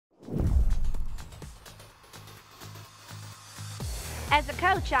As a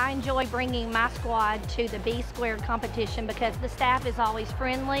coach, I enjoy bringing my squad to the B squared competition because the staff is always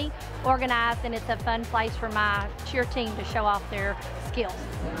friendly, organized, and it's a fun place for my cheer team to show off their skills.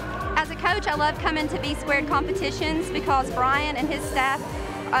 As a coach, I love coming to B squared competitions because Brian and his staff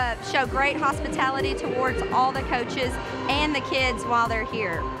show great hospitality towards all the coaches and the kids while they're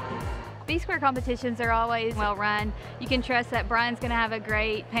here. B squared competitions are always well run. You can trust that Brian's going to have a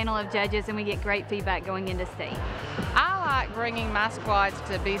great panel of judges and we get great feedback going into state. I like bringing my squads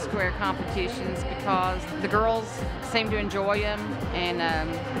to B squared competitions because the girls seem to enjoy them, and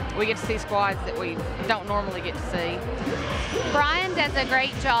we get to see squads that we don't normally get to see. Brian does a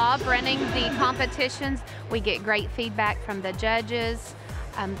great job running the competitions. We get great feedback from the judges.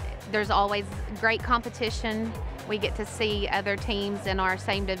 There's always great competition. We get to see other teams in our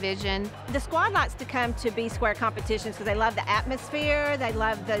same division. The squad likes to come to B square competitions because they love the atmosphere, they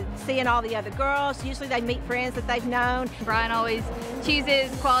love seeing all the other girls. Usually they meet friends that they've known. Brian always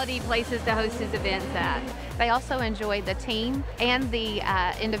chooses quality places to host his events at. They also enjoy the team and the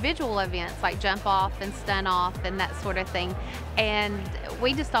individual events like jump off and stun off and that sort of thing. And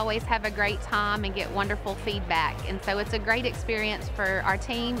we just always have a great time and get wonderful feedback. And so it's a great experience for our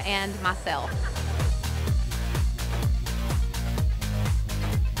team and myself.